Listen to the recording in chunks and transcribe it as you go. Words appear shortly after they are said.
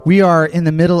We are in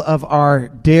the middle of our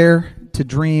Dare to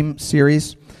Dream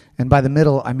series. And by the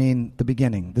middle, I mean the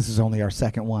beginning. This is only our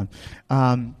second one.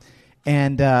 How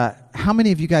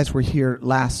many of you guys were here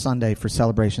last Sunday for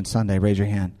Celebration Sunday? Raise your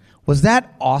hand. Was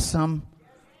that awesome?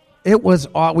 It was.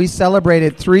 We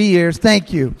celebrated 3 years.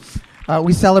 Thank you.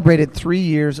 We celebrated 3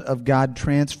 years of God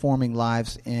transforming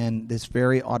lives in this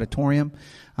very auditorium.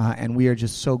 And we are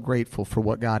just so grateful for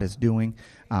what God is doing,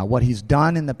 what He's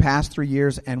done in the past 3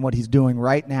 years, and what He's doing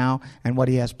right now, and what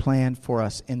He has planned for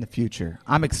us in the future.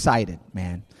 I'm excited,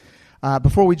 man.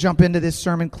 Before we jump into this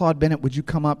sermon, Claude Bennett, would you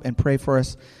come up and pray for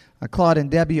us? Claude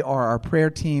and Debbie are our prayer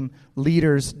team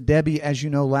leaders. Debbie, as you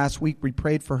know, last week we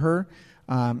prayed for her,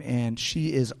 and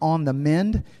she is on the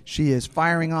mend. She is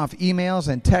firing off emails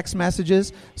and text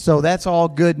messages, so that's all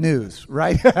good news,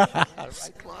 right? Right,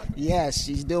 Claude? Yes,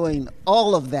 she's doing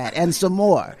all of that and some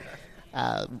more.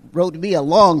 Wrote me a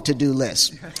long to-do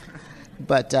list.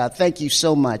 But thank you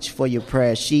so much for your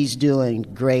prayers. She's doing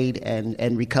great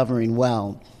and recovering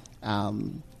well.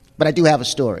 But I do have a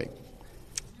story.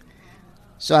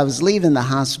 So I was leaving the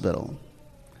hospital,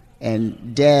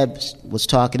 and Deb was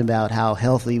talking about how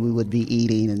healthy we would be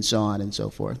eating and so on and so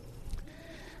forth.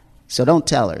 So don't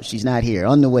tell her. She's not here.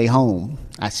 On the way home,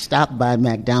 I stopped by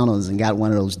McDonald's and got one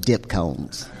of those dip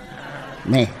cones.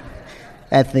 Man,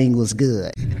 that thing was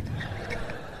good.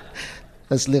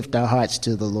 Let's lift our hearts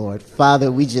to the Lord.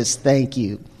 Father, we just thank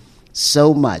you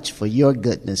so much for your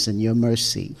goodness and your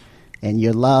mercy and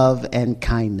your love and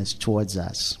kindness towards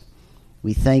us.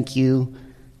 We thank you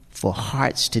for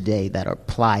hearts today that are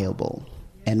pliable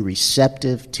and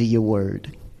receptive to your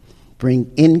word.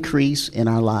 Bring increase in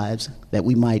our lives that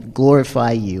we might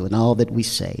glorify you in all that we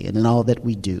say and in all that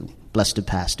we do. Bless the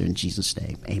pastor in Jesus'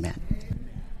 name. Amen.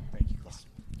 Thank you.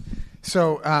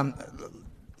 So,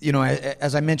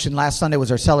 as I mentioned, last Sunday was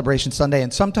our Celebration Sunday,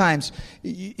 and sometimes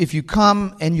if you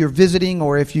come and you're visiting,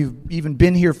 or if you've even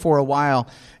been here for a while,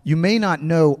 you may not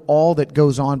know all that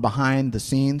goes on behind the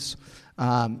scenes.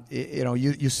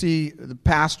 You see the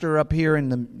pastor up here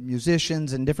and the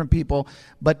musicians and different people,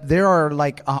 but there are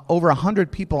like over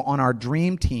 100 people on our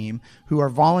Dream Team who are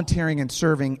volunteering and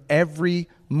serving every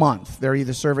month. They're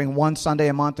either serving one Sunday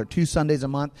a month or 2 Sundays a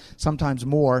month, sometimes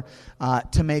more,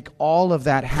 to make all of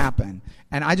that happen.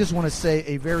 And I just want to say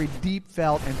a very deep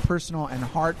felt and personal and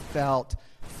heartfelt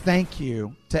thank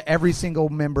you to every single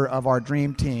member of our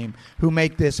Dream Team who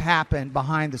make this happen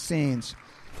behind the scenes.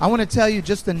 I want to tell you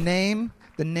just the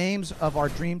names of our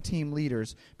Dream Team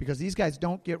leaders, because these guys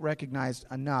don't get recognized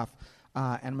enough.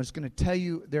 And I'm just going to tell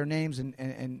you their names,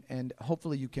 and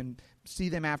hopefully you can see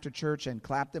them after church and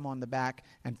clap them on the back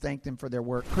and thank them for their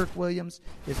work. Kirk Williams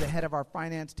is the head of our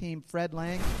finance team. Fred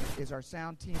Lang is our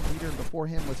sound team leader. Before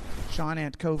him was Sean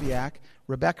Antkowiak.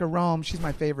 Rebecca Rome, she's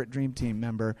my favorite Dream Team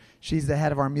member. She's the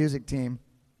head of our music team.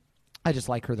 I just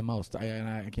like her the most.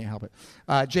 I can't help it.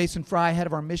 Jason Fry, head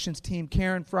of our missions team.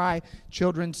 Karen Fry,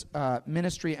 children's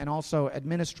ministry and also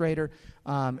administrator.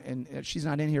 And she's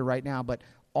not in here right now, but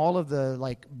all of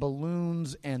the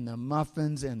balloons and the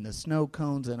muffins and the snow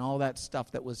cones and all that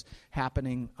stuff that was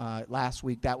happening last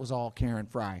week, that was all Karen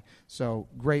Fry. So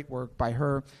great work by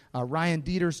her. Ryan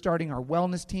Dieter starting our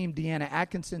wellness team. Deanna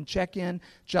Atkinson, check-in.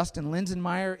 Justin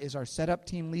Linsenmeyer is our setup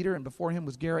team leader, and before him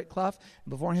was Garrett Clough, and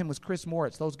before him was Chris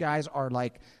Moritz. Those guys are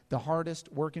like the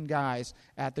hardest working guys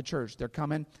at the church. They're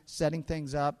coming, setting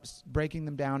things up, breaking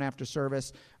them down after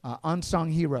service.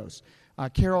 Unsung heroes.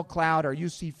 Carol Cloud, our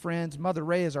UC friends. Mother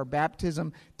Ray is our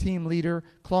baptism team leader.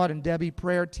 Claude and Debbie,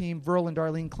 prayer team. Verl and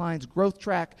Darlene Klein's growth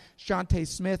track. Shantae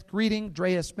Smith, greeting.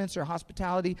 Drea Spencer,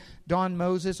 hospitality. Don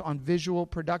Moses on visual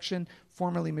production,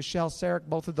 formerly Michelle Sarek.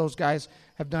 Both of those guys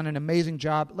have done an amazing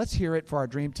job. Let's hear it for our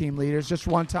Dream Team leaders just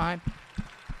one time.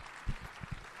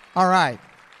 All right.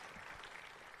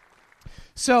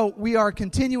 So we are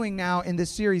continuing now in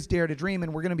this series, Dare to Dream,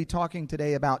 and we're going to be talking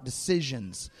today about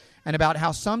decisions and about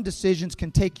how some decisions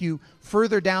can take you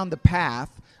further down the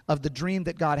path of the dream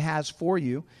that God has for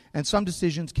you, and some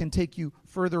decisions can take you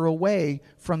further away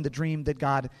from the dream that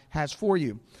God has for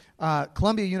you.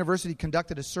 Columbia University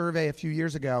conducted a survey a few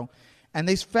years ago, and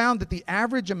they found that the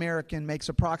average American makes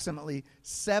approximately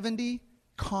 70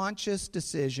 conscious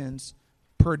decisions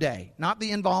per day. Not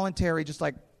the involuntary, just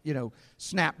like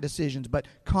snap decisions, but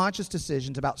conscious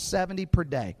decisions, about 70 per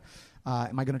day.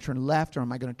 Am I going to turn left or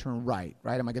am I going to turn right?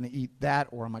 Right? Am I going to eat that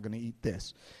or am I going to eat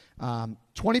this?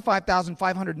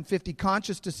 25,550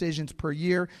 conscious decisions per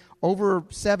year. Over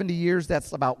 70 years,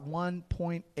 that's about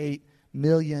 1.8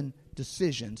 million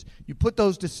decisions. You put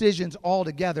those decisions all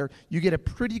together, you get a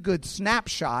pretty good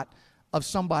snapshot of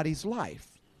somebody's life.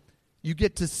 You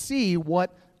get to see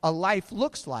what a life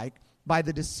looks like by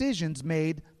the decisions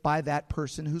made by that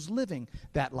person who's living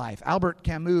that life. Albert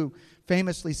Camus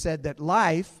famously said that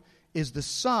life is the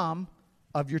sum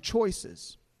of your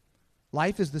choices.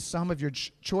 Life is the sum of your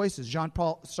choices.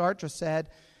 Jean-Paul Sartre said,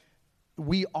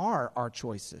 we are our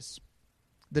choices.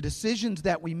 The decisions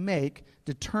that we make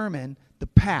determine the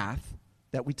path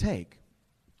that we take.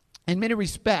 In many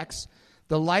respects,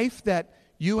 the life that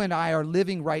you and I are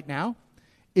living right now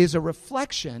is a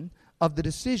reflection of the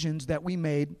decisions that we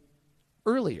made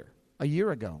earlier, a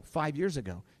year ago, 5 years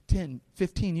ago, 10,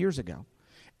 15 years ago.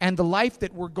 And the life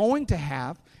that we're going to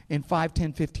have in 5,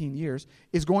 10, 15 years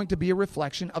is going to be a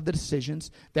reflection of the decisions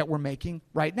that we're making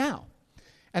right now.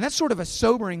 And that's sort of a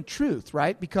sobering truth,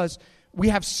 right? Because we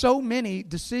have so many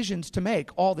decisions to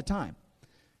make all the time.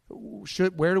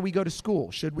 Where do we go to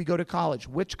school? Should we go to college?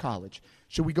 Which college?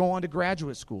 Should we go on to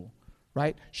graduate school,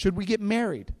 right? Should we get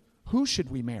married? Who should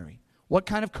we marry? What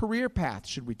kind of career path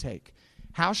should we take?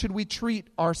 How should we treat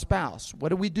our spouse? What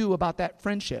do we do about that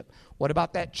friendship? What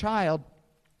about that child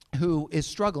who is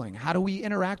struggling? How do we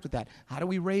interact with that? How do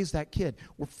we raise that kid?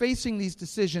 We're facing these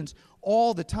decisions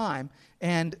all the time,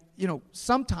 and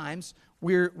sometimes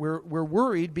we're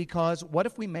worried because what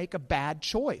if we make a bad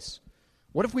choice?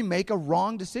 What if we make a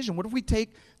wrong decision? What if we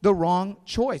take the wrong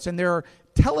choice? And there are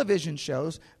television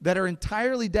shows that are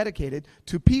entirely dedicated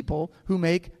to people who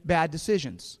make bad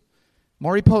decisions.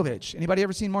 Maury Povich. Anybody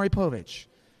ever seen Maury Povich?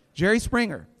 Jerry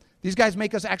Springer. These guys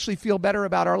make us actually feel better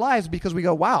about our lives because we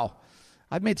go, wow,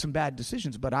 I've made some bad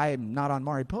decisions, but I am not on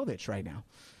Maury Povich right now.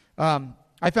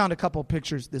 I found a couple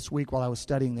pictures this week while I was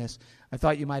studying this. I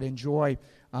thought you might enjoy.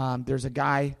 There's a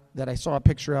guy that I saw a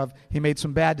picture of. He made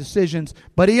some bad decisions,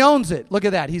 but he owns it. Look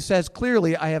at that. He says,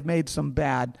 clearly, I have made some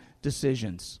bad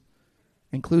decisions,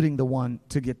 including the one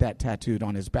to get that tattooed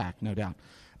on his back, no doubt.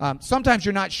 Sometimes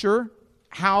you're not sure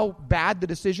how bad the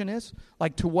decision is,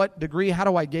 like to what degree, how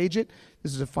do I gauge it?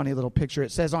 This is a funny little picture.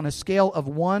 It says, on a scale of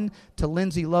 1 to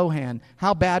Lindsay Lohan,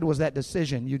 how bad was that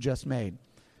decision you just made?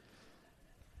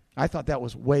 I thought that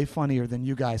was way funnier than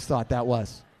you guys thought that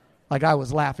was. Like I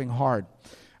was laughing hard.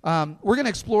 We're going to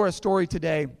explore a story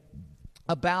today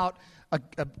about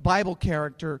a Bible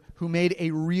character who made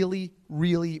a really,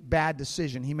 really bad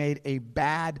decision. He made a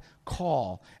bad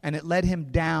call, and it led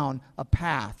him down a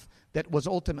path that was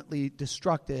ultimately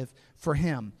destructive for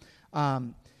him.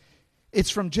 It's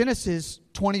from Genesis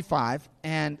 25,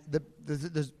 and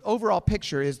the overall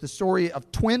picture is the story of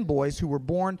twin boys who were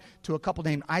born to a couple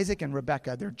named Isaac and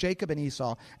Rebekah. They're Jacob and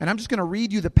Esau. And I'm just going to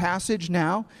read you the passage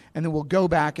now, and then we'll go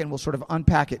back and we'll sort of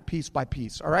unpack it piece by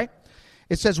piece, all right?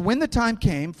 It says, when the time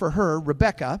came for her,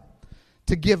 Rebekah,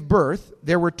 to give birth,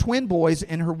 there were twin boys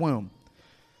in her womb.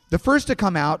 The first to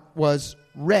come out was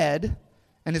red,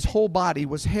 and his whole body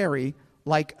was hairy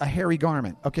like a hairy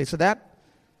garment. Okay, so that,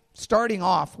 starting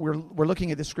off, we're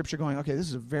looking at this scripture going, okay, this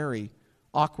is a very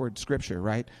awkward scripture,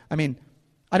 right? I mean,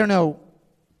 I don't know,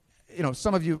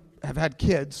 some of you have had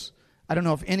kids. I don't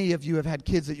know if any of you have had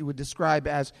kids that you would describe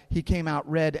as he came out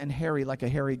red and hairy like a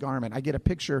hairy garment. I get a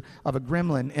picture of a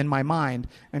gremlin in my mind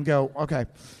and go, okay.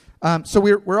 So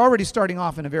we're already starting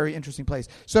off in a very interesting place.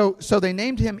 So they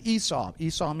named him Esau.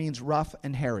 Esau means rough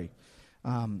and hairy.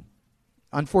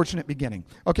 Unfortunate beginning.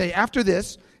 Okay, after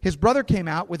this, his brother came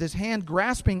out with his hand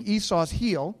grasping Esau's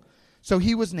heel, so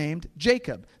he was named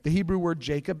Jacob. The Hebrew word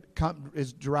Jacob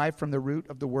is derived from the root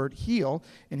of the word heel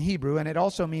in Hebrew, and it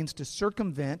also means to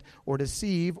circumvent or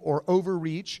deceive or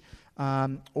overreach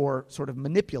or sort of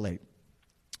manipulate.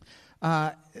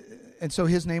 And so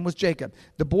his name was Jacob.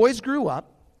 The boys grew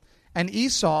up, and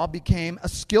Esau became a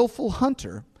skillful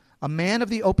hunter, a man of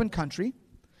the open country,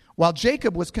 while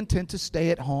Jacob was content to stay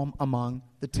at home among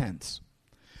the tents.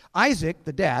 Isaac,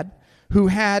 the dad, who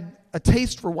had a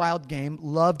taste for wild game,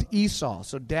 loved Esau.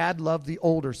 So dad loved the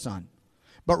older son.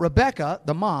 But Rebekah,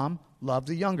 the mom, loved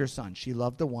the younger son. She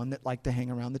loved the one that liked to hang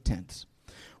around the tents.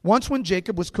 Once when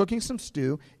Jacob was cooking some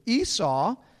stew,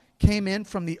 Esau came in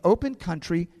from the open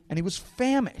country, and he was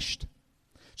famished.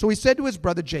 So he said to his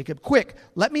brother Jacob, "Quick,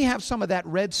 let me have some of that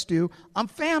red stew. I'm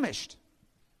famished."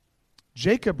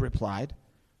 Jacob replied,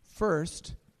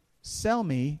 "First, sell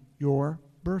me your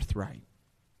birthright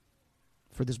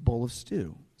for this bowl of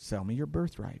stew. Sell me your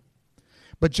birthright."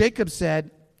 But Esau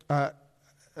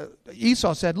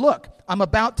said, "Look, I'm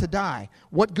about to die.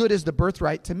 What good is the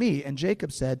birthright to me?" And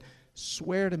Jacob said,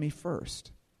 "Swear to me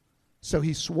first." So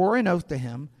he swore an oath to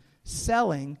him,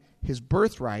 selling his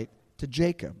birthright to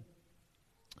Jacob.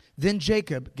 Then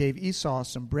Jacob gave Esau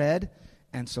some bread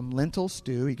and some lentil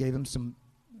stew. He gave him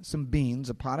some beans,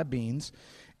 a pot of beans,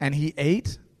 and he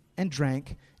ate and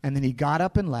drank, and then he got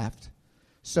up and left.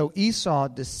 So Esau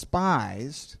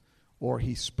despised or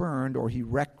he spurned, or he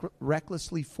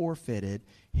recklessly forfeited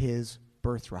his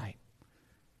birthright.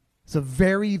 It's a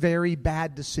very, very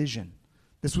bad decision.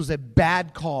 This was a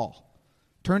bad call.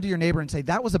 Turn to your neighbor and say,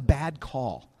 that was a bad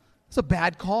call. It's a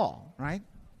bad call, right?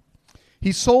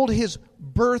 He sold his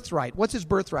birthright. What's his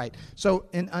birthright? So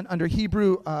under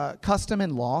Hebrew custom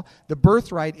and law, the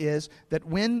birthright is that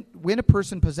when a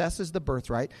person possesses the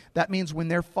birthright, that means when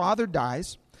their father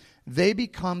dies, they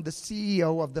become the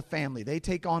CEO of the family. They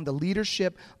take on the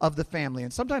leadership of the family.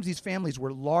 And sometimes these families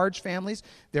were large families.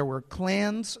 There were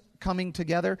clans coming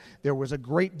together. There was a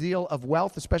great deal of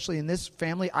wealth, especially in this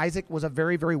family. Isaac was a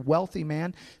very, very wealthy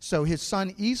man. So his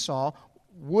son Esau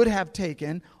would have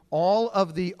taken all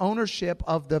of the ownership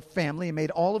of the family and made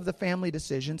all of the family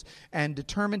decisions and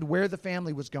determined where the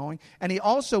family was going. And he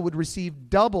also would receive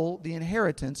double the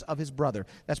inheritance of his brother.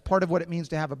 That's part of what it means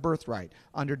to have a birthright.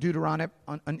 Under Deuteronomy,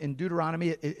 in Deuteronomy,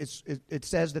 it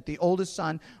says that the oldest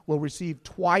son will receive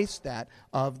twice that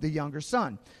of the younger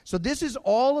son. So this is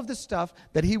all of the stuff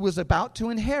that he was about to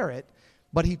inherit,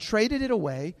 but he traded it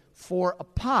away for a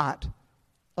pot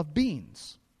of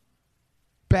beans.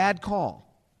 Bad call.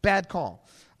 Bad call.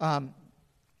 And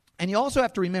you also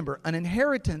have to remember, an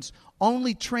inheritance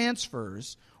only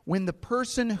transfers when the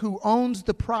person who owns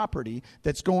the property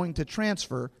that's going to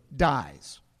transfer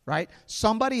dies, right?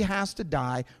 Somebody has to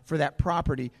die for that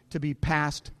property to be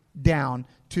passed down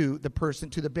to the person,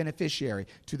 to the beneficiary,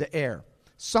 to the heir.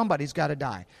 Somebody's got to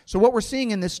die. So what we're seeing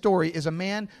in this story is a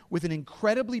man with an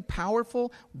incredibly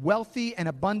powerful, wealthy, and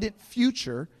abundant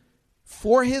future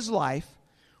for his life,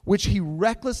 which he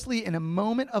recklessly, in a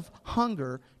moment of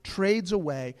hunger, trades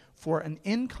away for an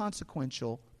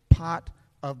inconsequential pot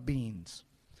of beans.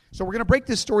 So we're going to break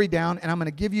this story down, and I'm going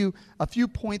to give you a few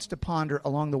points to ponder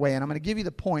along the way, and I'm going to give you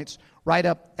the points right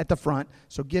up at the front.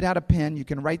 So get out a pen. You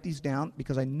can write these down,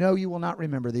 because I know you will not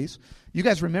remember these. You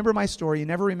guys remember my story. You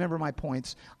never remember my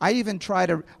points. I tried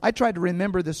to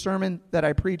remember the sermon that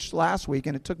I preached last week,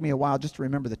 and it took me a while just to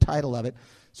remember the title of it.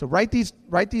 So write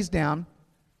these down.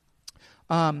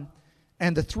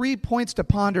 And the 3 points to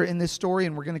ponder in this story,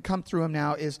 and we're going to come through them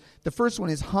now, is the first one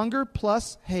is hunger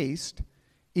plus haste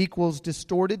equals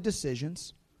distorted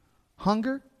decisions.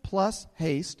 Hunger plus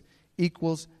haste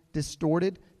equals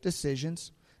distorted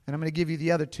decisions. And I'm going to give you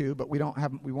the other two, but we won't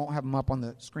have them up on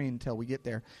the screen until we get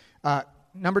there.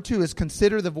 Number 2 is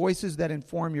consider the voices that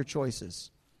inform your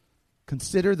choices.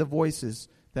 Consider the voices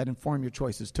that inform your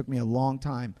choices. Took me a long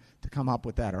time to come up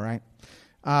with that, all right?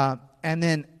 And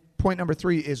then point number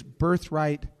 3 is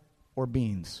birthright or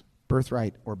beans.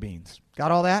 Birthright or beans. Got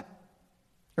all that?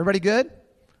 Everybody good?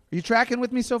 Are you tracking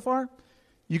with me so far?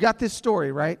 You got this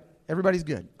story, right? Everybody's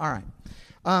good. All right.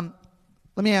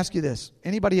 Let me ask you this.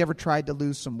 Anybody ever tried to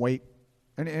lose some weight?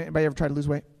 Anybody ever tried to lose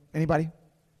weight? Anybody?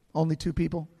 Only 2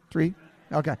 people? 3?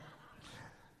 Okay.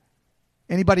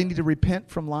 Anybody need to repent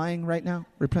from lying right now?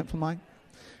 Repent from lying?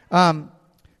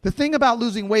 The thing about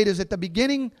losing weight is at the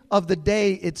beginning of the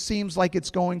day, it seems like it's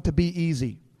going to be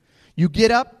easy. You get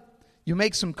up, you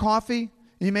make some coffee,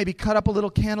 and you maybe cut up a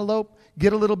little cantaloupe,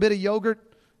 get a little bit of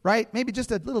yogurt, right? Maybe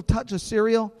just a little touch of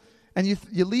cereal, and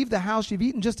you leave the house, you've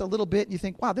eaten just a little bit, and you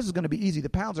think, wow, this is going to be easy. The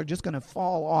pounds are just going to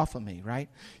fall off of me, right?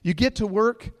 You get to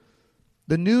work,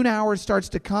 the noon hour starts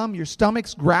to come, your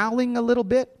stomach's growling a little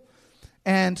bit,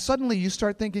 and suddenly you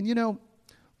start thinking,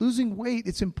 losing weight,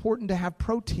 it's important to have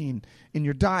protein in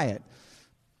your diet.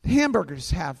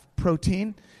 Hamburgers have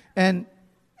protein, and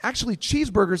actually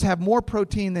cheeseburgers have more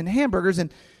protein than hamburgers,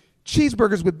 and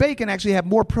cheeseburgers with bacon actually have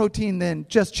more protein than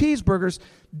just cheeseburgers.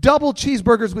 Double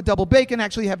cheeseburgers with double bacon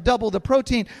actually have double the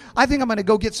protein. I think I'm going to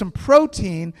go get some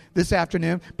protein this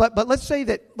afternoon. But let's say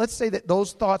that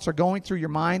those thoughts are going through your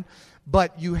mind,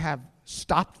 but you have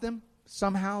stopped them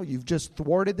somehow. You've just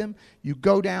thwarted them. You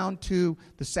go down to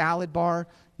the salad bar.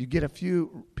 You get a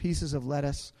few pieces of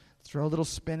lettuce, throw a little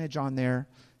spinach on there,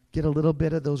 get a little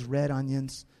bit of those red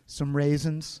onions, some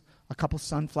raisins, a couple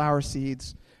sunflower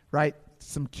seeds, right?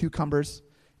 Some cucumbers.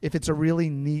 If it's a really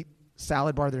neat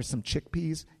salad bar, there's some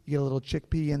chickpeas. You get a little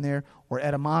chickpea in there, or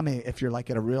edamame if you're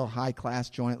like at a real high-class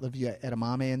joint. Live you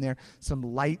edamame in there. Some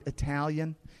light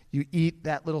Italian. You eat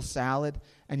that little salad,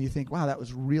 and you think, wow, that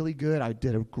was really good. I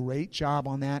did a great job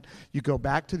on that. You go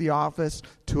back to the office.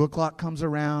 2 o'clock comes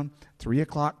around. 3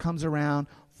 o'clock comes around.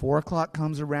 4 o'clock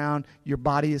comes around. Your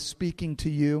body is speaking to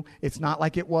you. It's not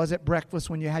like it was at breakfast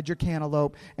when you had your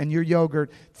cantaloupe and your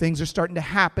yogurt. Things are starting to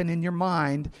happen in your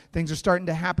mind. Things are starting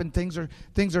to happen. Things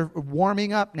are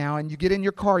warming up now, and you get in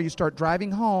your car. You start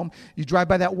driving home. You drive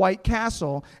by that White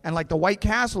Castle, and like the White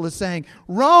Castle is saying,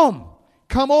 Rome,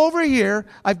 come over here.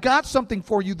 I've got something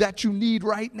for you that you need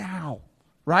right now,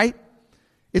 right?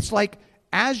 It's like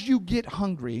as you get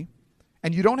hungry,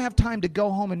 And you don't have time to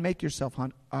go home and make yourself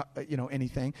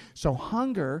anything. So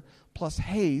hunger plus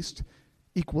haste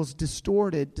equals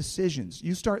distorted decisions.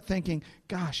 You start thinking,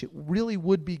 gosh, it really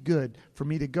would be good for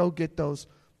me to go get those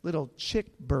little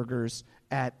chick burgers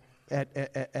at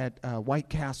White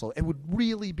Castle. It would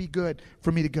really be good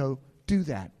for me to go do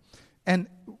that. And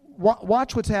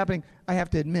watch what's happening. I have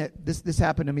to admit, this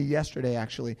happened to me yesterday,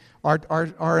 actually.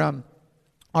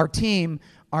 Our team,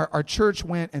 our church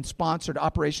went and sponsored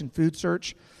Operation Food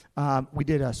Search. We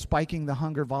did a Spiking the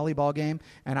Hunger volleyball game,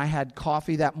 and I had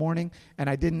coffee that morning, and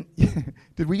I didn't.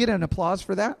 Did we get an applause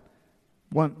for that?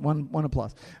 One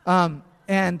applause.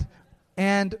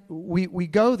 And we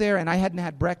go there, and I hadn't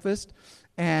had breakfast,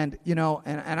 and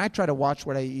I try to watch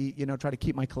what I eat, try to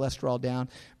keep my cholesterol down.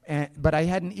 But I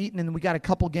hadn't eaten, and we got a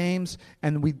couple games,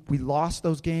 and we lost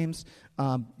those games.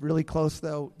 Really close,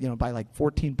 though, by like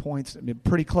 14 points. I mean,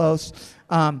 pretty close.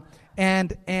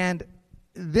 And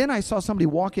then I saw somebody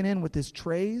walking in with these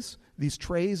trays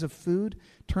of food.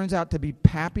 Turns out to be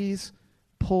Pappy's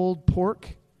pulled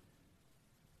pork.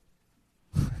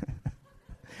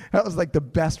 That was like the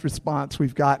best response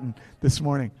we've gotten this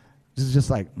morning. This is just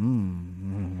like,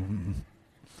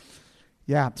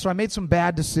 Yeah, so I made some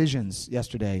bad decisions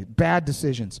yesterday. Bad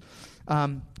decisions.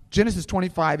 Genesis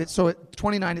 25, at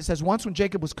 29, it says, once when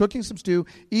Jacob was cooking some stew,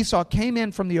 Esau came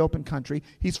in from the open country.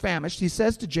 He's famished. He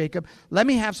says to Jacob, let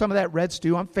me have some of that red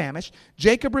stew. I'm famished.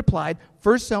 Jacob replied,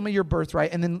 first sell me your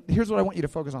birthright. And then here's what I want you to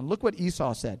focus on. Look what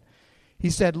Esau said. He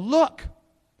said, look,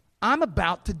 I'm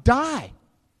about to die.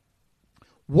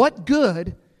 What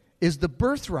good is the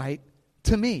birthright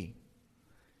to me?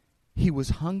 He was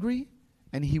hungry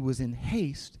and he was in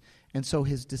haste, and so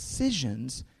his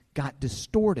decisions got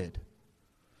distorted.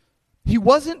 He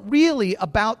wasn't really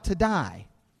about to die.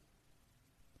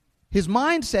 His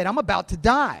mind said, I'm about to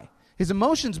die. His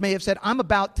emotions may have said, I'm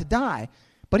about to die.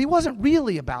 But he wasn't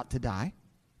really about to die.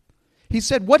 He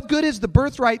said, what good is the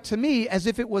birthright to me, as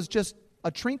if it was just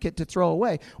a trinket to throw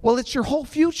away? Well, it's your whole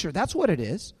future. That's what it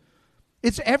is.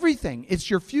 It's everything. It's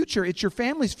your future. It's your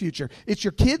family's future. It's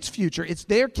your kids' future. It's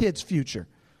their kids' future.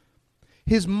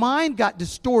 His mind got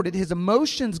distorted. His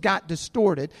emotions got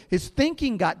distorted. His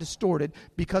thinking got distorted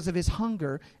because of his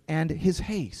hunger and his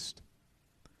haste.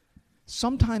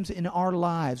 Sometimes in our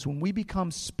lives, when we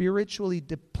become spiritually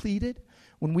depleted,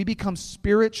 when we become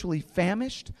spiritually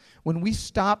famished, when we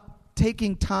stop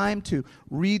taking time to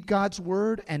read God's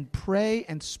word and pray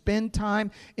and spend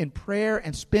time in prayer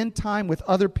and spend time with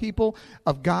other people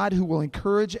of God who will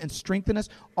encourage and strengthen us,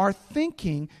 our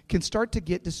thinking can start to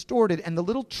get distorted, and the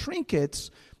little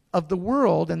trinkets of the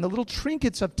world and the little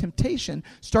trinkets of temptation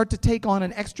start to take on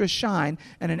an extra shine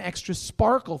and an extra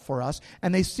sparkle for us,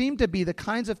 and they seem to be the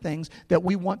kinds of things that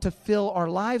we want to fill our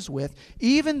lives with,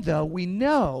 even though we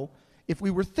know, if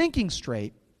we were thinking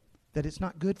straight, that it's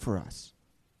not good for us.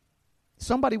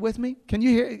 Somebody with me? Can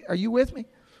you hear? Are you with me?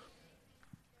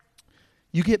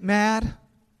 You get mad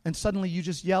and suddenly you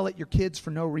just yell at your kids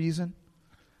for no reason.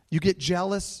 You get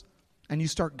jealous and you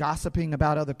start gossiping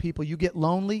about other people. You get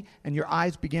lonely and your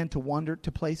eyes begin to wander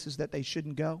to places that they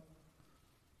shouldn't go.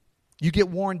 You get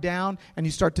worn down and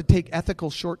you start to take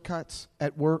ethical shortcuts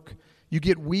at work. You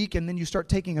get weak and then you start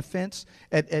taking offense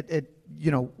at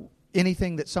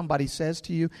anything that somebody says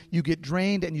to you. You get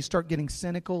drained and you start getting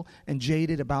cynical and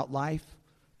jaded about life,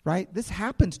 right? This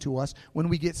happens to us when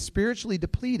we get spiritually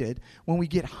depleted, when we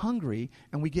get hungry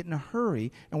and we get in a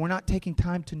hurry and we're not taking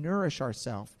time to nourish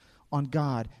ourselves on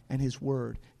God and His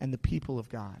Word and the people of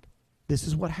God. This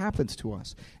is what happens to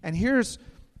us. And here's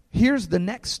the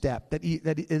next step that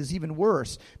is even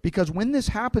worse, because when this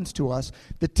happens to us,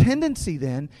 the tendency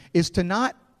then is to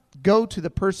not go to the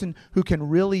person who can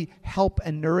really help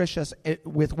and nourish us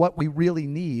with what we really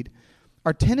need.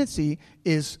 Our tendency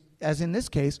is, as in this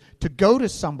case, to go to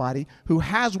somebody who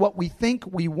has what we think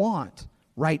we want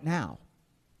right now.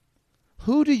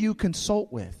 Who do you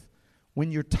consult with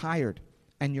when you're tired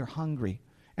and you're hungry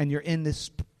and you're in this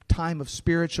time of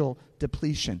spiritual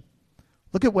depletion?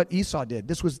 Look at what Esau did.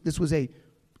 This was a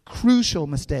crucial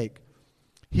mistake.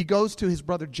 He goes to his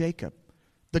brother Jacob,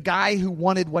 the guy who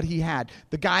wanted what he had,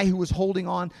 the guy who was holding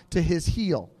on to his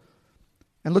heel.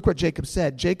 And look what Jacob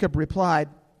said. Jacob replied,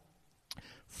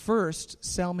 first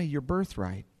sell me your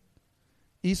birthright.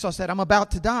 Esau said, I'm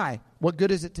about to die. What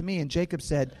good is it to me? And Jacob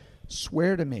said,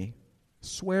 swear to me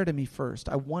first.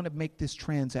 I want to make this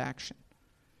transaction.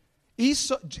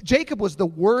 Jacob was the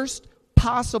worst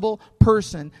possible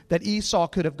person that Esau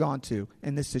could have gone to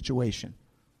in this situation.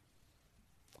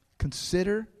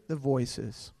 Consider the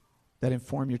voices that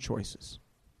inform your choices.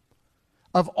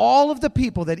 Of all of the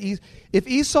people that if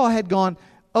Esau had gone,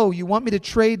 oh, you want me to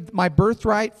trade my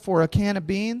birthright for a can of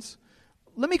beans?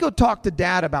 let me go talk to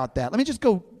Dad about that. Let me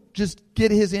just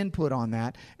get his input on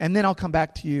that, and then I'll come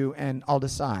back to you and I'll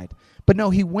decide. But no,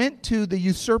 he went to the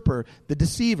usurper, the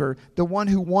deceiver, the one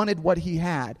who wanted what he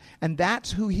had. And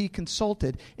that's who he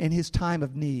consulted in his time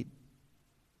of need.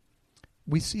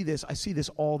 We see this. I see this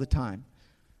all the time.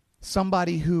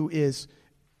 Somebody who is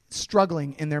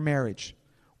struggling in their marriage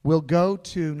will go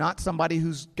to not somebody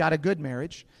who's got a good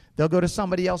marriage. They'll go to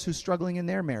somebody else who's struggling in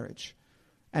their marriage.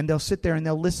 And they'll sit there and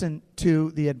they'll listen to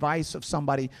the advice of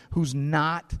somebody who's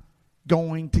not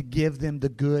going to give them the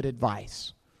good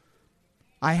advice.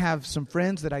 I have some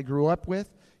friends that I grew up with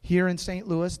here in St.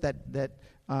 Louis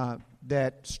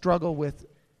that struggle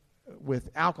with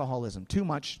alcoholism, too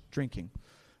much drinking.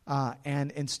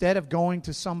 And instead of going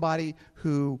to somebody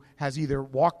who has either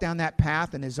walked down that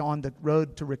path and is on the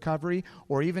road to recovery,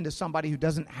 or even to somebody who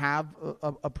doesn't have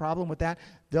a problem with that,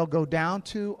 they'll go down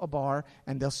to a bar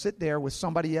and they'll sit there with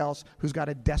somebody else who's got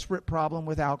a desperate problem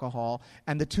with alcohol,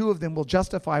 and the two of them will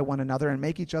justify one another and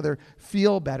make each other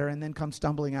feel better, and then come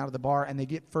stumbling out of the bar, and they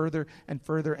get further and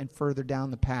further and further down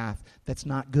the path that's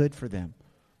not good for them.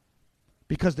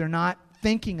 Because they're not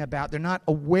thinking about, they're not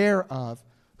aware of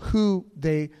who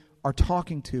they are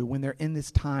talking to when they're in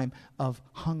this time of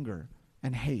hunger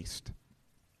and haste.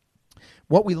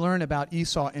 What we learn about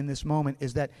Esau in this moment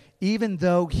is that even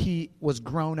though he was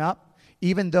grown up,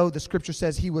 even though the scripture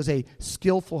says he was a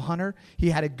skillful hunter,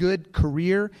 he had a good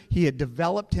career, he had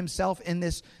developed himself in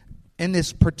this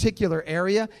particular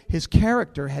area, his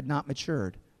character had not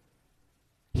matured.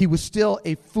 He was still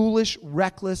a foolish,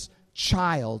 reckless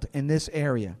child in this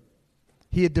area.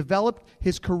 He had developed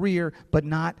his career, but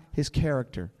not his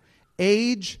character.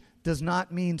 Age does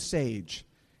not mean sage.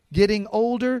 Getting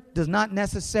older does not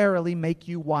necessarily make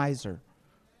you wiser,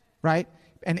 right?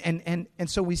 And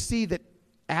so we see that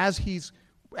as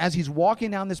he's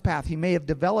walking down this path, he may have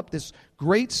developed this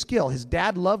great skill. His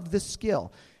dad loved this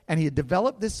skill, and he had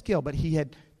developed this skill, but he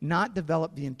had not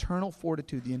developed the internal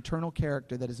fortitude, the internal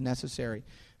character that is necessary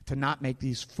to not make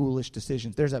these foolish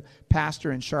decisions. There's a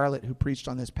pastor in Charlotte who preached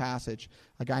on this passage,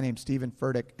 a guy named Stephen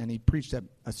Furtick, and he preached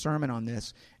a sermon on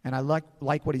this. And I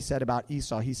like what he said about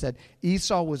Esau. He said,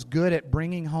 Esau was good at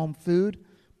bringing home food,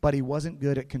 but he wasn't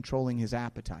good at controlling his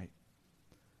appetite.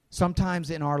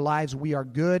 Sometimes in our lives we are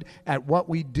good at what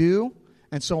we do,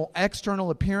 and so external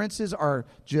appearances are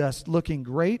just looking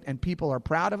great, and people are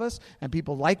proud of us, and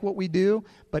people like what we do,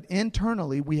 but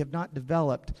internally we have not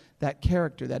developed that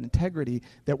character, that integrity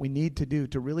that we need to do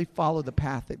to really follow the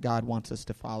path that God wants us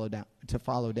to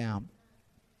follow down.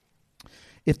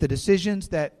 If the decisions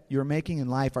that you're making in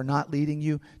life are not leading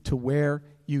you to where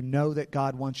you know that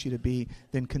God wants you to be,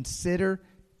 then consider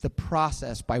the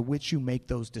process by which you make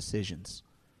those decisions.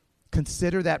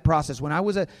 Consider that process. When I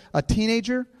was a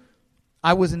teenager,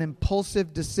 I was an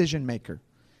impulsive decision maker.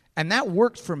 And that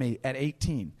worked for me at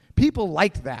 18. People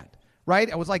liked that,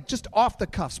 right? I was like just off the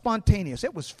cuff, spontaneous.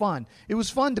 It was fun. It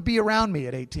was fun to be around me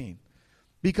at 18.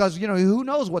 Because, who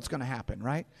knows what's going to happen,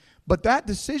 right? But that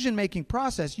decision-making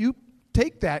process, you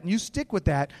take that and you stick with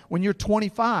that when you're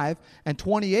 25 and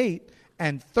 28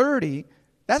 and 30.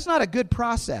 That's not a good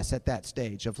process at that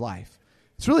stage of life.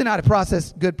 It's really not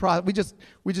a good process.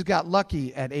 We just got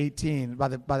lucky at 18 by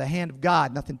the hand of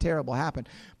God. Nothing terrible happened.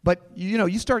 But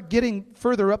you start getting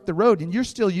further up the road and you're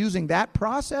still using that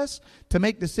process to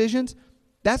make decisions.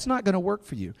 That's not going to work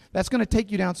for you. That's going to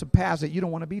take you down some paths that you don't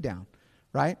want to be down,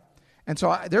 right? And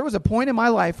so there was a point in my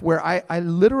life where I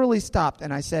literally stopped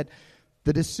and I said,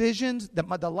 the decisions,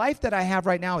 the life that I have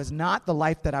right now is not the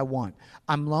life that I want.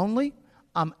 I'm lonely.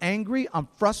 I'm angry. I'm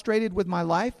frustrated with my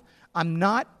life. I'm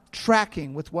not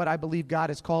tracking with what I believe God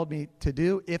has called me to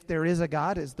do. If there is a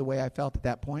God, is the way I felt at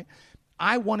that point.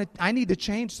 I need to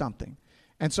change something.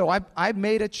 And so I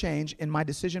made a change in my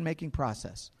decision-making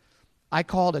process. I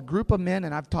called a group of men,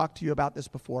 and I've talked to you about this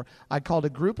before. I called a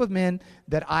group of men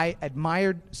that I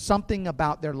admired something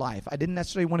about their life. I didn't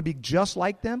necessarily want to be just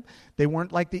like them. They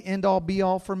weren't like the end-all,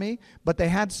 be-all for me, but they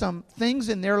had some things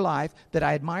in their life that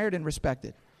I admired and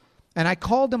respected. And I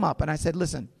called them up, and I said,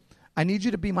 listen, I need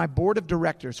you to be my board of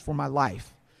directors for my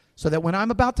life so that when I'm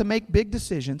about to make big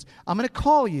decisions, I'm going to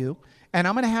call you and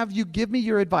I'm going to have you give me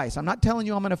your advice. I'm not telling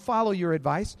you I'm going to follow your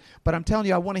advice, but I'm telling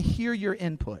you I want to hear your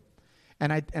input.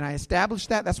 And I established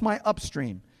that. That's my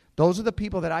upstream. Those are the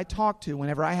people that I talk to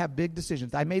whenever I have big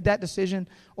decisions. I made that decision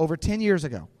over 10 years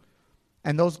ago.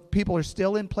 And those people are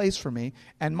still in place for me.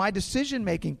 And my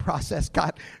decision-making process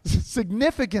got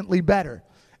significantly better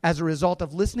as a result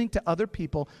of listening to other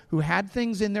people who had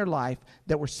things in their life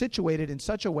that were situated in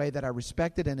such a way that I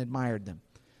respected and admired them.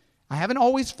 I haven't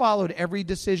always followed every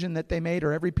decision that they made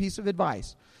or every piece of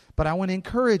advice, But I want to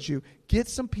encourage you, get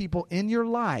some people in your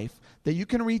life that you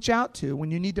can reach out to when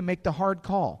you need to make the hard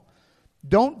call.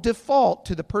 Don't default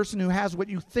to the person who has what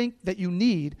you think that you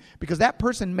need, because that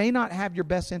person may not have your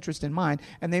best interest in mind,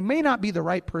 and they may not be the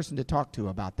right person to talk to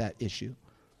about that issue.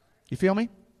 You feel me?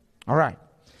 All right.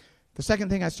 The second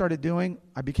thing I started doing,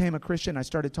 I became a Christian. I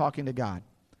started talking to God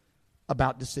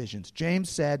about decisions. James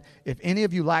said, if any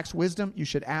of you lacks wisdom, you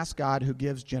should ask God, who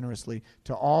gives generously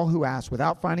to all who ask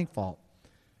without finding fault.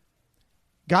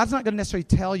 God's not going to necessarily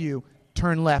tell you,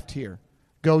 turn left here,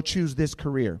 go choose this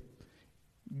career,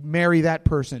 marry that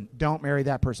person, don't marry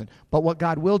that person. But what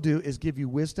God will do is give you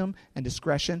wisdom and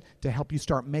discretion to help you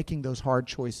start making those hard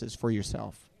choices for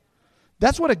yourself.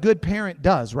 That's what a good parent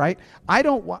does, right? I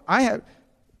have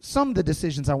some of the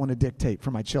decisions I want to dictate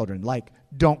for my children, like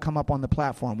don't come up on the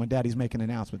platform when daddy's making an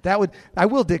announcement. I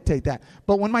will dictate that.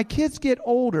 But when my kids get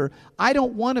older, I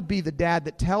don't want to be the dad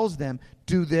that tells them,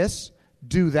 do this,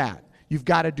 do that. You've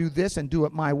got to do this and do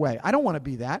it my way. I don't want to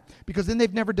be that, because then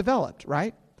they've never developed,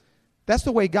 right? That's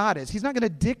the way God is. He's not going to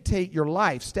dictate your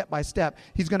life step by step.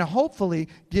 He's going to hopefully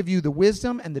give you the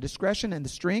wisdom and the discretion and the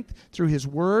strength through His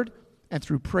Word and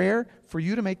through prayer for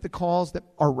you to make the calls that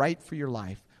are right for your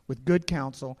life with good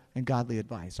counsel and godly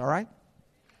advice, all right?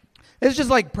 It's just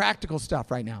like practical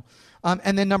stuff right now.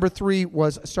 And then number 3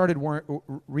 was started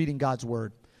reading God's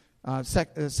Word.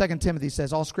 2 Timothy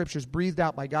says, all Scripture is breathed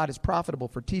out by God is profitable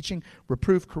for teaching,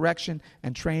 reproof, correction,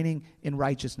 and training in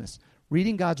righteousness.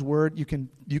 Reading God's Word, you can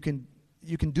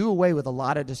do away with a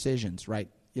lot of decisions, right?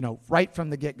 Right from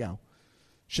the get-go.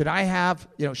 Should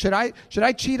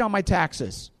I cheat on my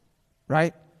taxes,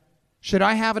 right? Should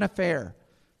I have an affair,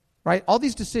 right? All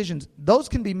these decisions, those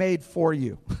can be made for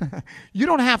you. You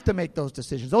don't have to make those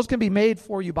decisions. Those can be made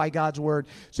for you by God's Word,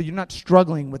 so you're not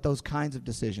struggling with those kinds of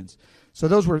decisions. So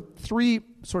those were 3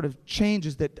 sort of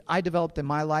changes that I developed in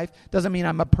my life. Doesn't mean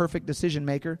I'm a perfect decision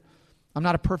maker. I'm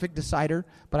not a perfect decider,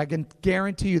 but I can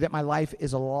guarantee you that my life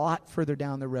is a lot further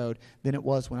down the road than it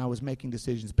was when I was making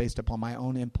decisions based upon my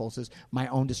own impulses, my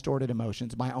own distorted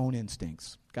emotions, my own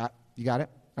instincts. You got it?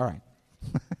 All right.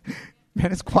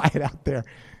 Man, it's quiet out there.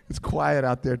 It's quiet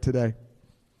out there today.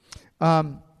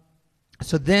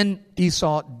 So then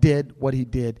Esau did what he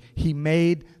did. He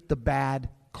made the bad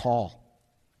call.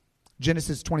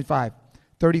 Genesis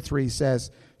 25:33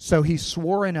 says, so he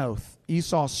swore an oath.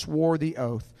 Esau swore the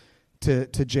oath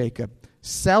to Jacob,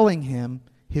 selling him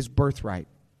his birthright.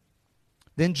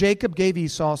 Then Jacob gave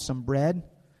Esau some bread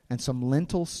and some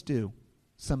lentil stew,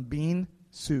 some bean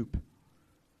soup.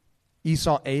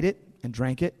 Esau ate it and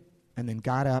drank it, and then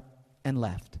got up and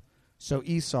left. So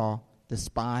Esau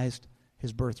despised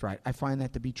his birthright. I find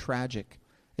that to be tragic.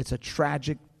 It's a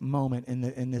tragic moment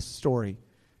in this story.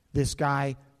 This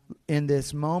guy, in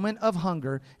this moment of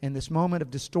hunger, in this moment of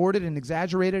distorted and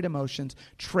exaggerated emotions,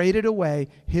 traded away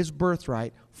his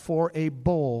birthright for a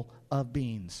bowl of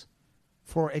beans,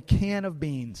 for a can of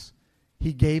beans.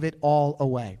 He gave it all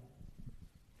away.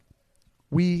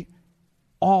 We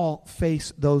all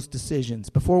face those decisions.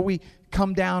 Before we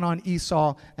come down on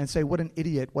Esau and say, what an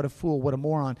idiot, what a fool, what a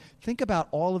moron, think about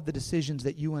all of the decisions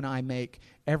that you and I make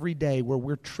every day where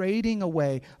we're trading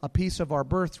away a piece of our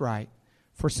birthright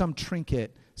for some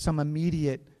trinket, some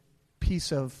immediate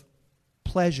piece of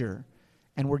pleasure,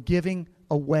 and we're giving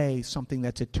away something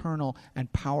that's eternal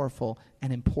and powerful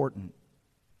and important.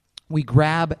 We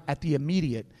grab at the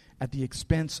immediate at the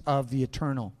expense of the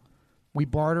eternal. We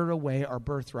barter away our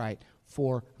birthright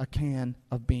for a can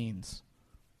of beans.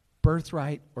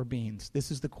 Birthright or beans? This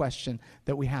is the question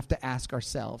that we have to ask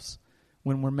ourselves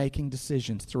when we're making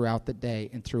decisions throughout the day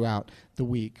and throughout the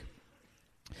week.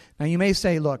 Now you may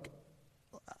say, look,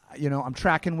 I'm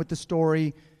tracking with the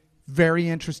story. Very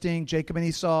interesting. Jacob and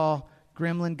Esau,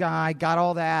 gremlin guy, got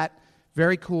all that.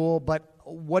 Very cool. But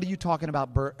what are you talking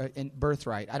about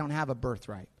birthright? I don't have a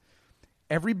birthright.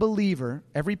 Every believer,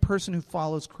 every person who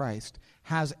follows Christ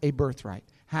has a birthright,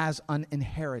 has an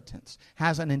inheritance,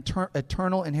 has an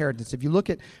eternal inheritance. If you look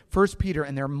at 1 Peter,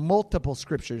 and there are multiple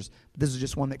scriptures, but this is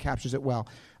just one that captures it well.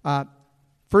 1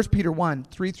 Peter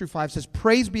 1:3-5 says,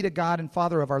 praise be to God and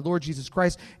Father of our Lord Jesus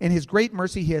Christ. In His great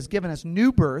mercy He has given us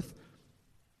new birth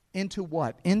into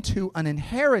what? Into an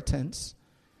inheritance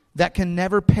that can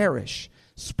never perish,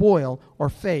 spoil, or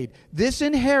fade. This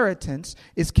inheritance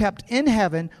is kept in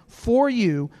heaven for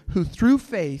you who through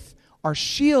faith are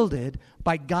shielded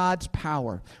by God's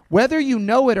power. Whether you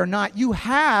know it or not, you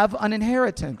have an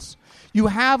inheritance. You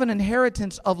have an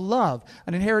inheritance of love,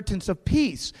 an inheritance of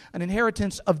peace, an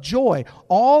inheritance of joy.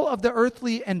 All of the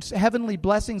earthly and heavenly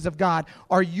blessings of God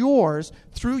are yours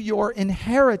through your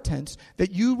inheritance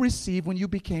that you received when you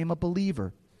became a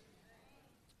believer.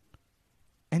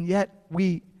 And yet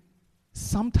we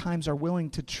sometimes are willing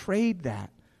to trade that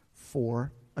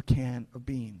for a can of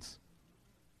beans.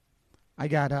 I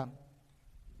got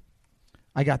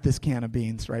this can of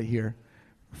beans right here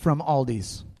from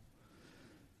Aldi's.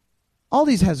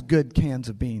 Aldi's has good cans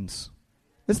of beans.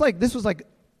 This was like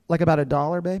about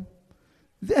 $1, babe.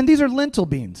 And these are lentil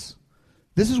beans.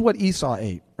 This is what Esau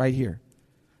ate right here.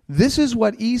 This is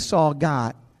what Esau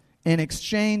got in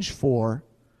exchange for,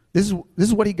 this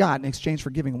is what he got in exchange for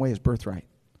giving away his birthright.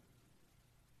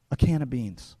 A can of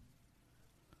beans.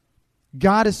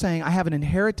 God is saying, I have an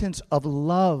inheritance of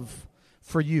love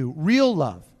for you. Real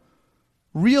love.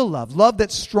 Real love. Love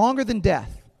that's stronger than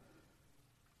death.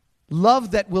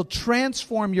 Love that will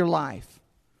transform your life.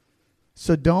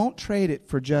 So don't trade it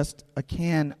for just a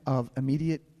can of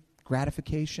immediate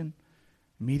gratification,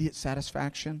 immediate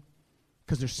satisfaction,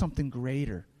 because there's something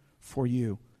greater for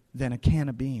you than a can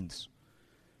of beans.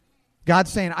 God's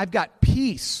saying, I've got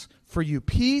peace for you.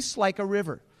 Peace like a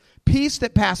river. Peace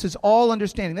that passes all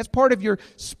understanding. That's part of your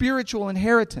spiritual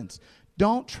inheritance.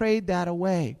 Don't trade that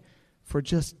away for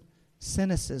just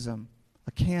cynicism,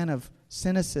 a can of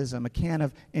cynicism, a can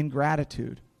of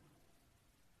ingratitude.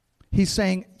 He's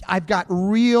saying, I've got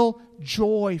real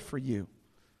joy for you.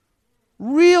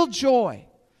 Real joy.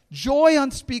 Joy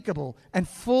unspeakable and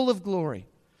full of glory.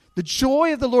 The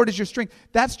joy of the Lord is your strength.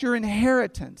 That's your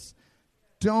inheritance.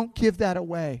 Don't give that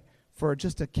away for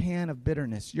just a can of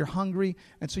bitterness. You're hungry,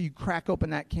 and so you crack open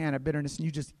that can of bitterness and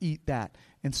you just eat that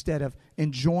instead of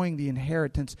enjoying the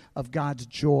inheritance of God's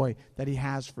joy that He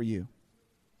has for you.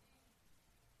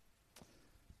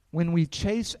 When we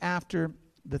chase after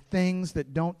the things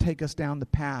that don't take us down the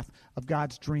path of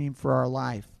God's dream for our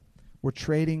life, we're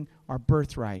trading our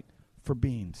birthright for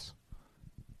beans.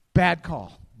 Bad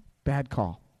call. Bad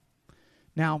call.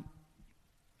 Now,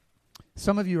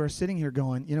 some of you are sitting here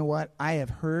going, you know what? I have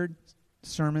heard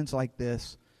sermons like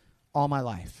this all my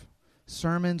life.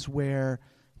 Sermons where,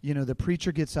 the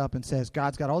preacher gets up and says,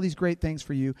 God's got all these great things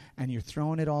for you, and you're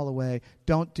throwing it all away.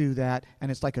 Don't do that. And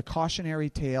it's like a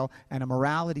cautionary tale and a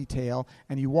morality tale,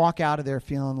 and you walk out of there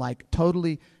feeling like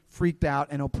totally freaked out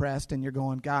and oppressed, and you're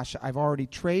going, gosh, I've already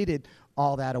traded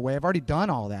all that away. I've already done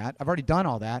all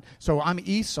that. So I'm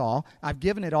Esau. I've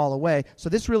given it all away. So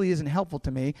this really isn't helpful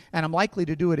to me, and I'm likely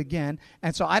to do it again.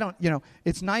 And so I don't,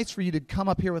 it's nice for you to come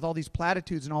up here with all these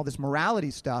platitudes and all this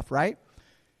morality stuff, right?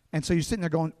 And so you're sitting there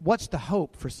going, what's the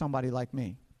hope for somebody like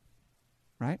me?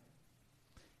 Right?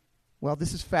 Well,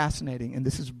 this is fascinating, and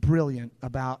this is brilliant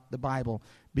about the Bible,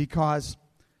 because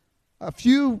a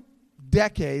few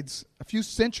decades, a few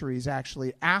centuries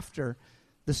actually, after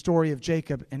the story of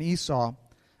Jacob and Esau,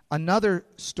 another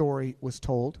story was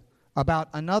told about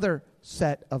another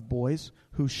set of boys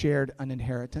who shared an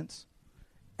inheritance.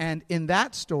 And in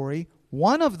that story,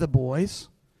 one of the boys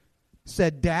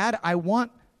said, Dad, I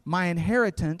want my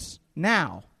inheritance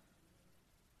now.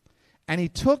 And he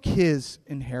took his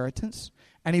inheritance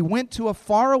and he went to a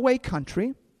faraway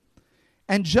country.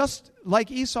 And just like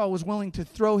Esau was willing to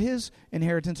throw his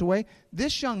inheritance away,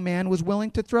 this young man was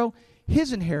willing to throw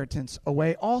his inheritance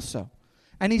away also.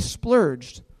 And he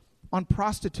splurged on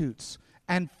prostitutes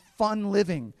and fun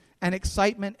living and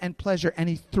excitement and pleasure, and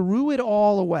he threw it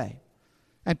all away.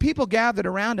 And people gathered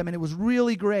around him, and it was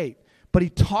really great. But he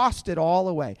tossed it all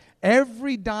away.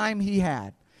 Every dime he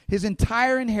had, his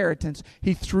entire inheritance,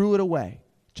 he threw it away.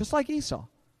 Just like Esau,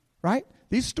 right?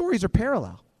 These stories are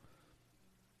parallel.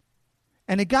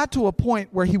 And it got to a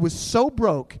point where he was so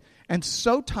broke and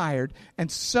so tired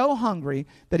and so hungry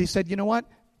that he said, you know what?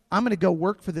 I'm going to go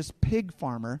work for this pig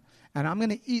farmer, and I'm going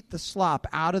to eat the slop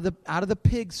out of the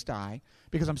pigsty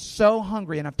because I'm so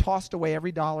hungry and I've tossed away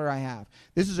every dollar I have.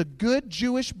 This is a good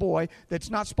Jewish boy that's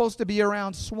not supposed to be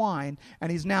around swine, and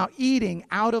he's now eating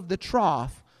out of the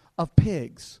trough of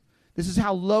pigs. This is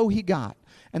how low he got.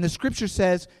 And the scripture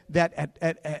says that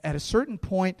at a certain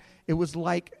point, it was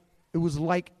like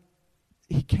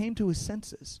he came to his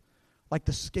senses, like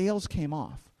the scales came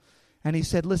off. And he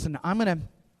said, listen,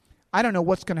 I don't know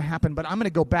what's going to happen, but I'm going to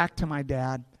go back to my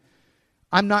dad.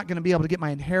 I'm not going to be able to get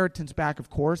my inheritance back, of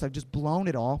course. I've just blown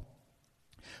it all.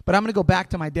 But I'm going to go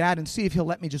back to my dad and see if he'll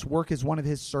let me just work as one of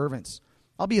his servants.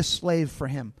 I'll be a slave for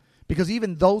him. Because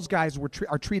even those guys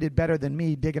are treated better than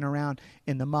me digging around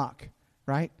in the muck,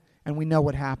 right? And we know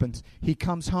what happens. He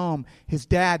comes home. His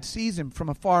dad sees him from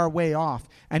a far way off.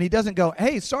 And he doesn't go,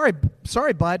 hey, sorry,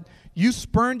 bud. You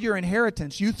spurned your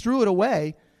inheritance. You threw it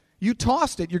away. You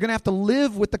tossed it. You're going to have to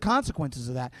live with the consequences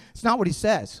of that. It's not what he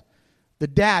says. The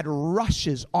dad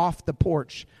rushes off the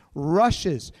porch,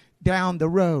 rushes down the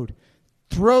road,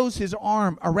 throws his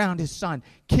arm around his son,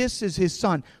 kisses his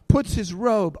son, puts his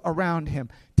robe around him,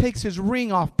 takes his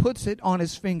ring off, puts it on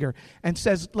his finger, and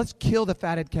says, let's kill the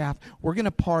fatted calf. We're going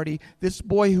to party. This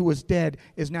boy who was dead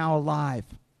is now alive.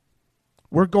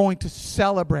 We're going to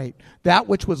celebrate. That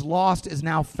which was lost is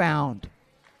now found.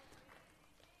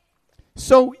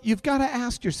 So you've got to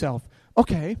ask yourself,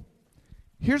 okay,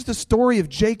 here's the story of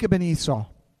Jacob and Esau.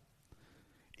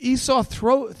 Esau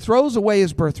throws away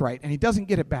his birthright, and he doesn't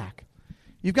get it back.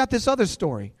 You've got this other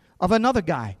story of another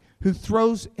guy who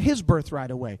throws his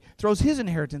birthright away, throws his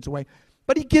inheritance away,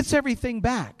 but he gets everything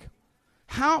back.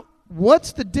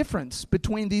 What's the difference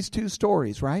between these two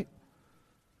stories, right?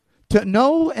 To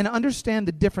know and understand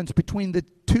the difference between the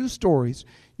two stories,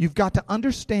 you've got to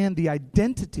understand the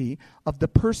identity of the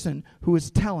person who is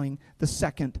telling the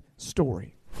second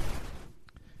story.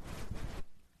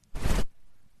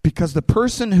 Because the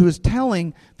person who is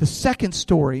telling the second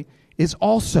story is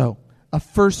also a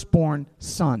firstborn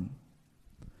son.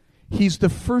 He's the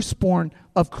firstborn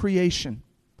of creation.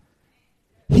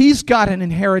 He's got an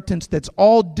inheritance that's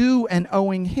all due and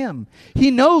owing him. He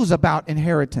knows about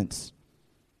inheritance.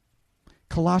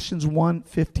 Colossians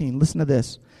 1:15. Listen to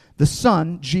this. The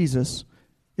Son, Jesus,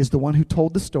 is the one who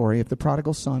told the story of the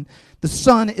prodigal son. The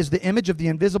Son is the image of the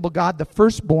invisible God, the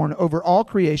firstborn over all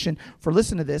creation. For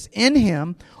listen to this. In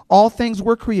him, all things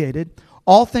were created.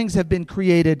 All things have been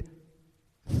created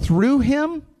through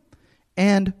him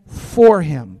and for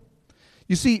him.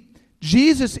 You see,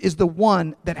 Jesus is the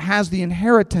one that has the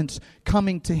inheritance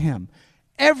coming to him.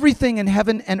 Everything in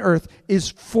heaven and earth is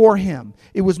for him.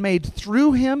 It was made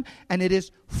through him, and it is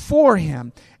for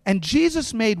him. And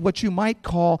Jesus made what you might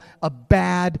call a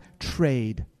bad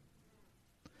trade.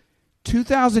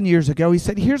 2,000 years ago, he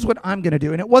said, here's what I'm going to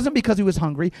do. And it wasn't because he was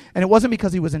hungry, and it wasn't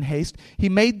because he was in haste. He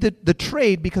made the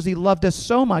trade because he loved us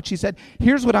so much. He said,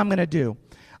 here's what I'm going to do.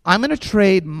 I'm going to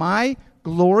trade my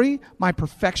glory, my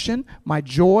perfection, my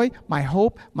joy, my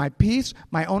hope, my peace,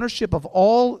 my ownership of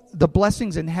all the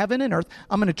blessings in heaven and earth.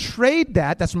 I'm going to trade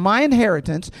that. That's my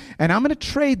inheritance. And I'm going to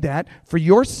trade that for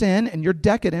your sin and your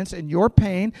decadence and your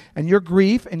pain and your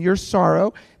grief and your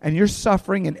sorrow and your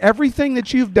suffering and everything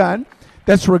that you've done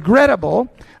that's regrettable.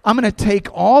 I'm going to take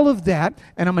all of that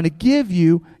and I'm going to give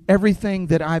you everything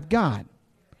that I've got.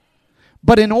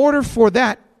 But in order for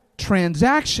that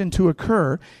transaction to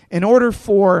occur, in order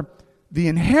for the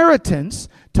inheritance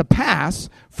to pass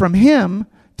from him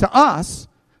to us,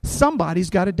 somebody's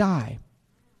got to die.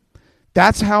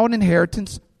 That's how an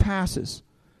inheritance passes.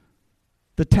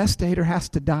 The testator has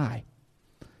to die.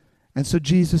 And so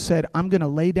Jesus said, I'm going to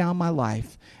lay down my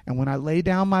life. And when I lay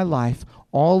down my life,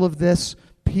 all of this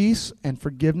peace and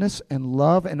forgiveness and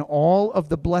love and all of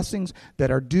the blessings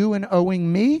that are due and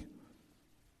owing me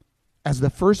as the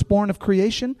firstborn of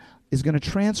creation is going to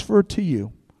transfer to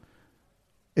you.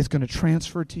 Is going to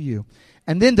transfer to you.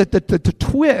 And then the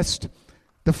twist,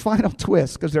 the final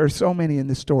twist, because there are so many in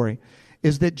this story,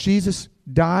 is that Jesus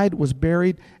died, was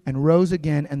buried, and rose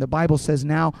again. And the Bible says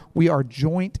now we are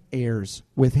joint heirs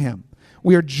with him.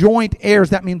 We are joint heirs.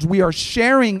 That means we are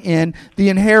sharing in the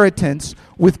inheritance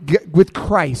with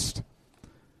Christ.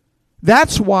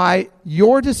 That's why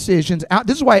your decisions,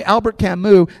 this is why Albert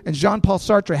Camus and Jean-Paul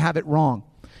Sartre have it wrong.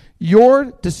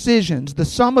 Your decisions, the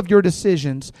sum of your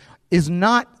decisions, is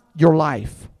not your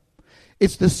life.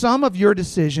 It's the sum of your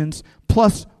decisions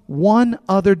plus one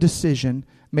other decision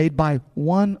made by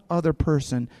one other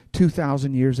person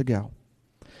 2,000 years ago.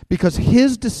 Because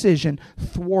his decision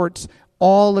thwarts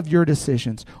all of your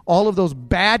decisions. All of those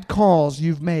bad calls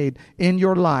you've made in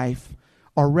your life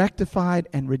are rectified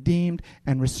and redeemed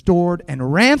and restored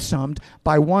and ransomed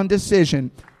by one decision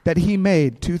that he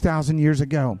made 2,000 years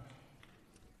ago.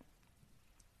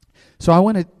 So I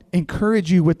want to encourage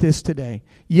you with this today.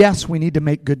 Yes, we need to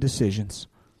make good decisions.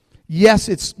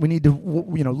 Yes, we need to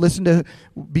listen to,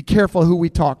 be careful who we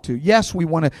talk to. Yes, we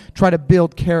want to try to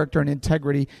build character and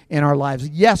integrity in our lives.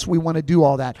 Yes, we want to do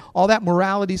all that. All that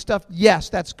morality stuff, yes,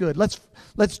 that's good. Let's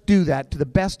do that to the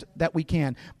best that we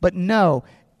can. But no,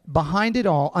 behind it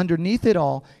all, underneath it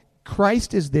all,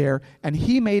 Christ is there, and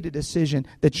he made a decision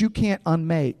that you can't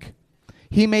unmake.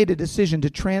 He made a decision to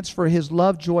transfer his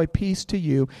love, joy, peace to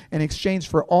you in exchange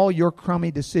for all your crummy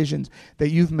decisions that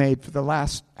you've made for the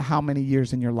last how many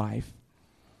years in your life.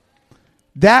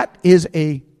 That is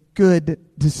a good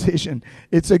decision.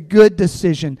 It's a good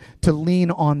decision to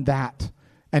lean on that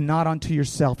and not onto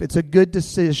yourself. It's a good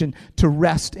decision to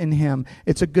rest in him.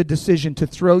 It's a good decision to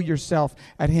throw yourself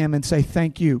at him and say,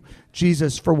 thank you,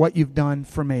 Jesus, for what you've done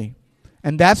for me.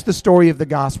 And that's the story of the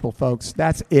gospel, folks.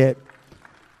 That's it.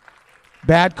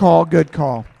 Bad call, good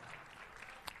call.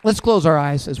 Let's close our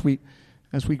eyes as we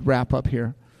wrap up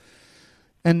here.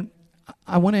 And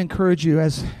I want to encourage you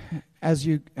as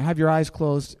you have your eyes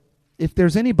closed, if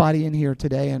there's anybody in here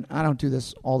today, and I don't do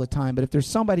this all the time, but if there's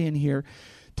somebody in here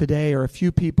today or a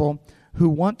few people who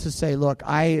want to say, look,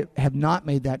 I have not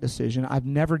made that decision. I've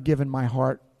never given my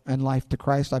heart and life to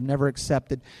Christ. I've never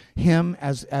accepted Him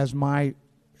as my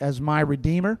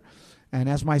Redeemer and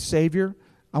as my Savior.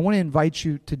 I want to invite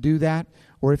you to do that.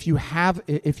 Or if you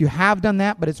have done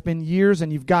that, but it's been years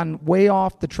and you've gotten way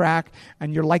off the track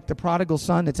and you're like the prodigal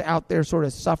son that's out there sort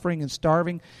of suffering and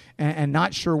starving and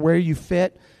not sure where you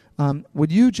fit,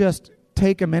 would you just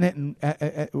take a minute and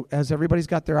as everybody's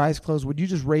got their eyes closed, would you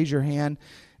just raise your hand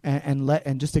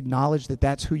and just acknowledge that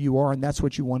that's who you are and that's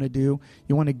what you want to do?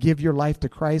 You want to give your life to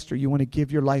Christ, or you want to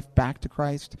give your life back to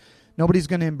Christ? Nobody's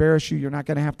going to embarrass you. You're not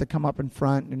going to have to come up in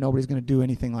front, and nobody's going to do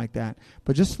anything like that.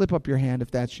 But just slip up your hand if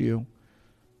that's you.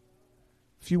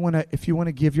 If you want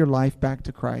to give your life back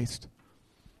to Christ.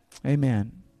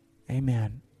 Amen.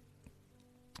 Amen.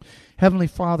 Heavenly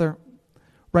Father,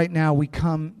 right now we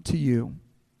come to you.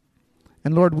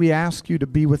 And Lord, we ask you to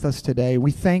be with us today. We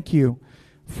thank you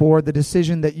for the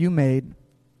decision that you made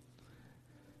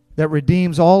that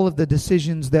redeems all of the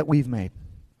decisions that we've made.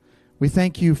 We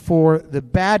thank you for the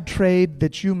bad trade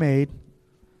that you made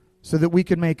so that we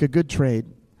could make a good trade.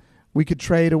 We could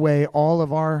trade away all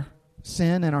of our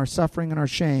sin and our suffering and our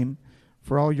shame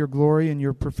for all your glory and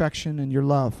your perfection and your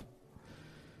love.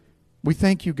 We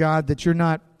thank you, God, that you're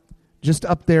not just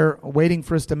up there waiting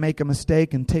for us to make a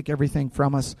mistake and take everything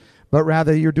from us, but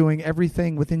rather you're doing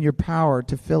everything within your power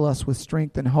to fill us with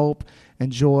strength and hope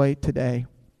and joy today.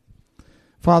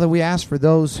 Father, we ask for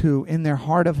those who in their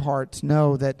heart of hearts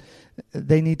know that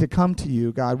they need to come to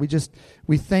you, God.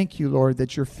 We thank you, Lord,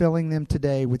 that you're filling them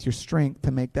today with your strength to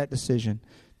make that decision,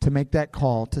 to make that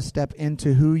call, to step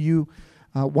into who you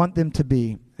want them to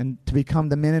be and to become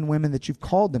the men and women that you've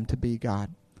called them to be,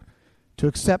 God. To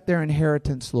accept their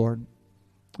inheritance, Lord,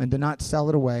 and to not sell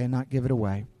it away and not give it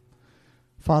away.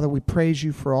 Father, we praise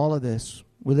you for all of this.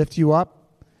 We lift you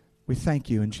up. We thank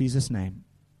you in Jesus' name.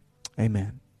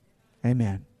 Amen.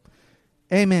 Amen.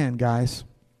 Amen, guys.